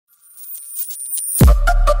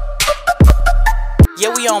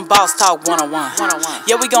Yeah, we on Boss Talk 101.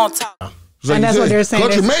 Yeah, we gonna talk. Like and that's what they're saying.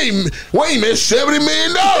 Country made Wayne made $70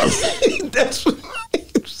 million. That's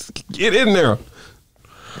get in there.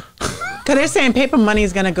 Because they're saying paper money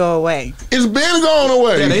is going to go away. It's been going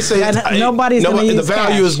away. Yeah, they say nobody's going to use the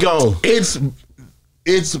value cash. is gone.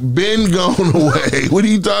 It's been gone away. What are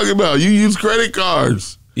you talking about? You use credit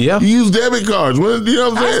cards. Yeah. You use debit cards. You know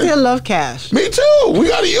what I'm saying? I still love cash. Me too. We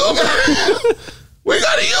gotta use it. We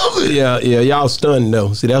gotta use it. Yeah. Y'all stunned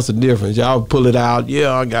though. See, that's the difference. Y'all pull it out.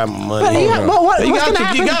 Yeah, I got my money. But what's you going to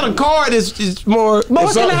happen? You got a card. It's more. But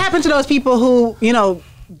what's going to happen to those people who,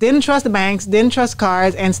 didn't trust the banks, didn't trust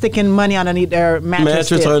cards, and sticking money underneath their mattress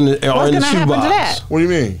or in the what's going to happen to that? What do you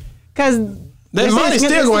mean? Because that money's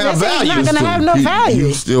still going to have value. It's not going to have no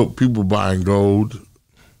value. People buying gold.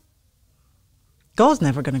 Gold's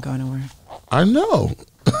never going to go anywhere. I know.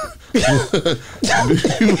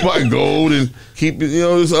 People buy gold and keep it.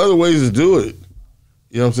 There's other ways to do it.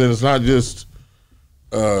 You know what I'm saying? It's not just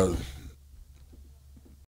the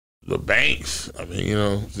banks. I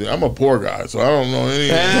mean, see, I'm a poor guy, so I don't know any.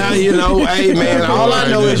 Hey man, all I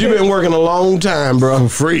know is you've been working a long time, bro. For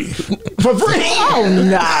free. For free? Oh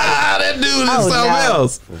no, that dude is something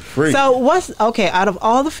else. For free. So out of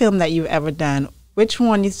all the film that you've ever done, which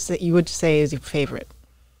one you would say is your favorite?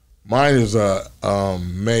 Mine is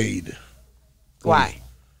Made. Why?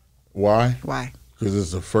 Why? Why? Because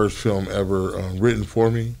it's the first film ever written for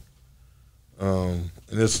me, and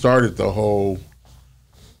it started the whole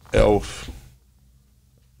Elf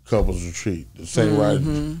couples retreat. The same writer,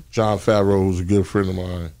 Jon Favreau, who's a good friend of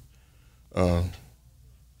mine.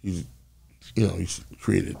 He's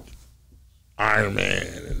created Iron Man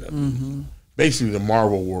and basically the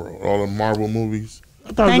Marvel world, all the Marvel movies.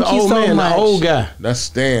 I thought it was the old man, the old guy. That's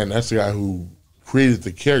Stan. That's the guy who created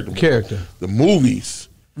the character. The movies.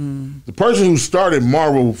 The person who started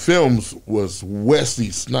Marvel films was Wesley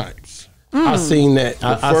Snipes. I seen that.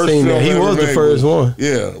 I seen that. He was the first one.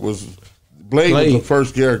 Yeah, it was Blade was the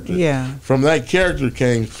first character. Yeah. From that character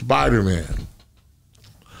came Spider-Man.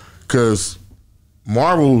 Because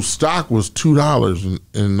Marvel stock was $2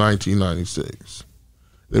 in 1996.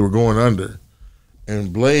 They were going under.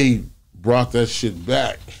 And Blade brought that shit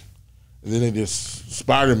back. And then they did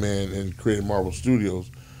Spider-Man and created Marvel Studios.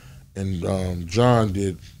 And John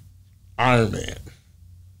did Iron Man.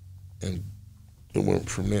 And it went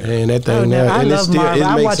from there. And that thing I love Marvel.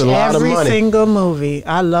 I watch every money. single movie.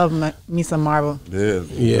 I love me some Marvel. Yeah.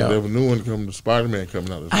 They have a new one coming, the Spider-Man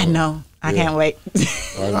coming out. I know. I can't wait.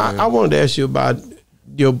 I wanted to ask you about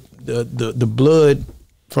the blood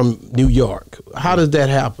from New York. How does that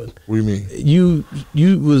happen? What do you mean?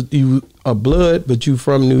 You a blood, but you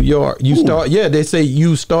from New York. They say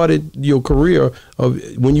you started your career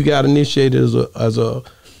when you got initiated as a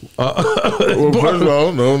well, first of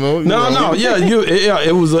all, no. Yeah,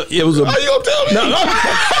 it was a. How you gonna tell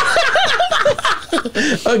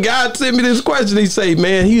me? A guy sent me this question. He say,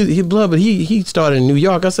 "Man, he blood, but he started in New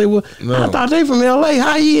York." I say, "Well, I thought they from L.A.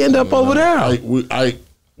 How he end up over there?"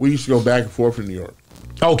 We used to go back and forth from New York.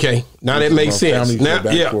 Okay, now that makes sense. Now,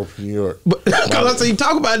 back and forth from New York. Because I say you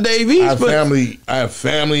talk about Dave East, I have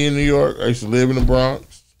family in New York. I used to live in the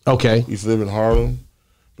Bronx. Okay, I used to live in Harlem,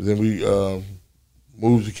 but then we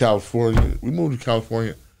moved to California. We moved to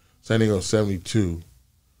California, San Diego, '72.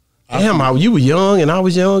 Damn, you were young and I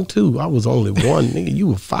was young too. I was only one nigga. You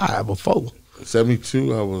were 5 or 4.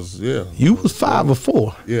 '72, I was You was 5 or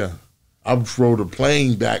 4. Yeah, I rode a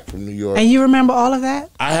plane back from New York. And you remember all of that?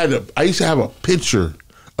 I used to have a picture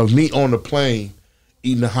of me on the plane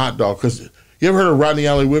eating a hot dog. Because you ever heard of Rodney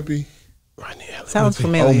Alley Whippy? Sounds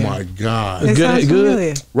familiar. Oh my God. It sounds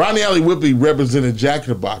familiar. Rodney Alley Whippy represented Jack in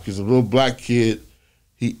the Box. He's a little black kid.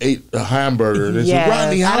 He ate a hamburger. And they said,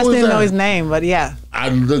 Rodney, how I just was didn't that? know his name, but yeah. I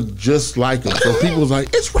looked just like him. So people was like,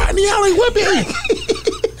 it's Rodney Alley Whippy.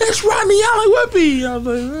 It's Rodney Alley Whippy. I was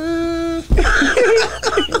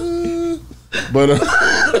like, But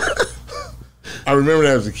I remember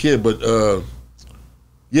that as a kid. But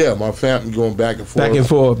yeah, my family going back and forth. Back and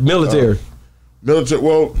forth. Military.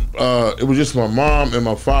 Well, it was just my mom and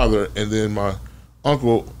my father, and then my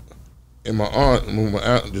uncle and my aunt. When my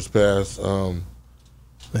aunt just passed,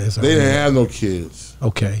 they didn't have no kids.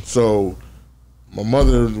 Okay. So my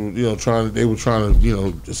mother, they were trying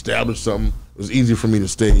to, establish something. It was easier for me to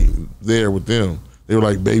stay there with them. They were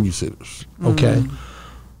like babysitters. Okay.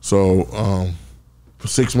 So for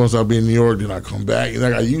 6 months I'd be in New York, then I come back, and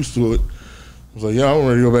I got used to it. I was like, yeah, I'm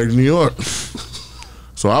ready to go back to New York.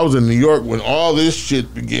 So I was in New York when all this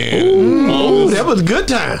shit began. Ooh, that was a good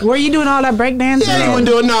time. Were you doing all that breakdancing? Yeah, you were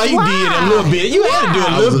doing. No, you did a little bit. You had to do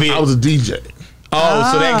a little bit. I was a DJ.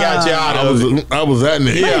 Oh, so that got you out of it. I was that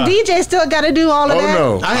nigga. Yeah. But DJ still got to do all of that.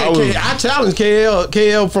 Oh no, I challenged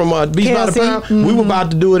KL from Beats by the Pound. We were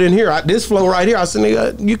about to do it in here. This flow right here. I said,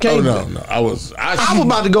 nigga, you can't. Oh no, I was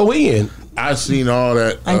about to go in. I seen all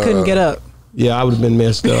that. I couldn't get up. Yeah, I would have been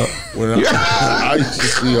messed up. When I used to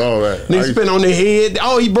see all that. Nigga spin on the head.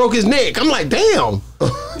 Oh, he broke his neck. I'm like, damn.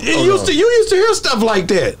 You used to hear stuff like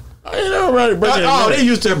that. I ain't already breaking. They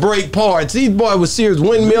used to break parts. These boy was serious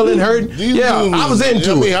windmilling hurt. Yeah, I was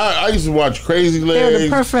into it. I used to watch Crazy Legs. They're the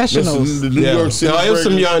professionals. The New York City. No, it was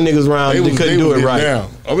some young niggas around that couldn't do it right.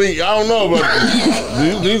 Down. I mean, I don't know, but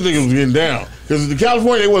these niggas was getting down because in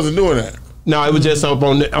California they wasn't doing that. No, it was just up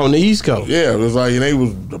on the East Coast. Yeah, it was like, and they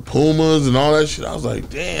was the Pumas and all that shit. I was like,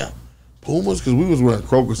 damn, Pumas, because we was wearing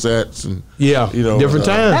crocus hats and different times.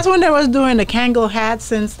 That's when they was doing the Kango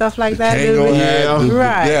hats and stuff like that. Kango hat,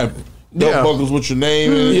 right? Belt buckles with your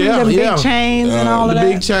name in it. The big chains and all of that.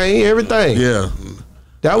 The big chain, everything. Yeah,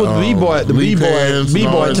 that was the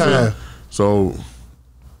b-boy time. So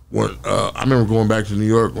when I remember going back to New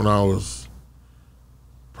York when I was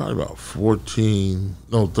probably about 13,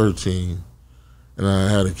 and I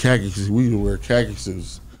had a khaki suit. We used to wear khaki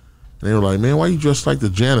suits. And they were like, man, why you dressed like the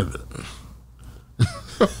janitor?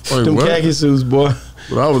 Them khaki suits, boy.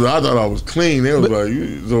 But I thought I was clean. They was like,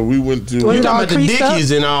 so we went to. You talking about the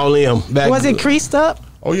Dickies and all them. Was it creased up?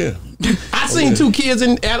 Oh, yeah. I seen two kids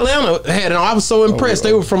in Atlanta had it on. I was so impressed.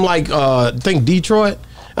 They were from like, I think Detroit.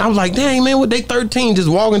 I was like, dang, man, what they 13 just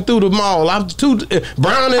walking through the mall. I was brown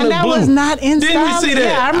and a blue. That was not in Didn't you see that?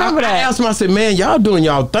 Yeah, I remember that. I asked them, I said, man, y'all doing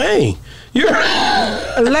y'all thing.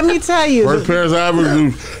 Let me tell you. First parents I ever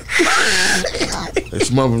do. They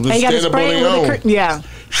smother just stand up on their own. Yeah.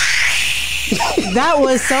 That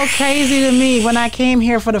was so crazy to me when I came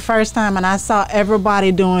here for the first time and I saw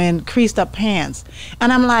everybody doing creased up pants.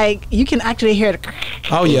 And I'm like, you can actually hear the.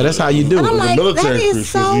 Oh, yeah, that's how you do it. And I'm like, military that is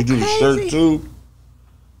so you do the shirt crazy. too.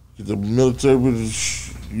 Get the military with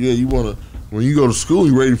you want to, when you go to school,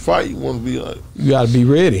 you ready to fight, you want to be like. You got to be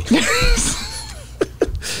ready.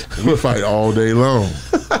 We fight all day long.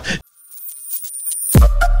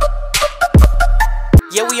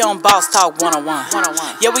 Yeah, we on Boss Talk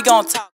 101. Yeah, we gonna talk.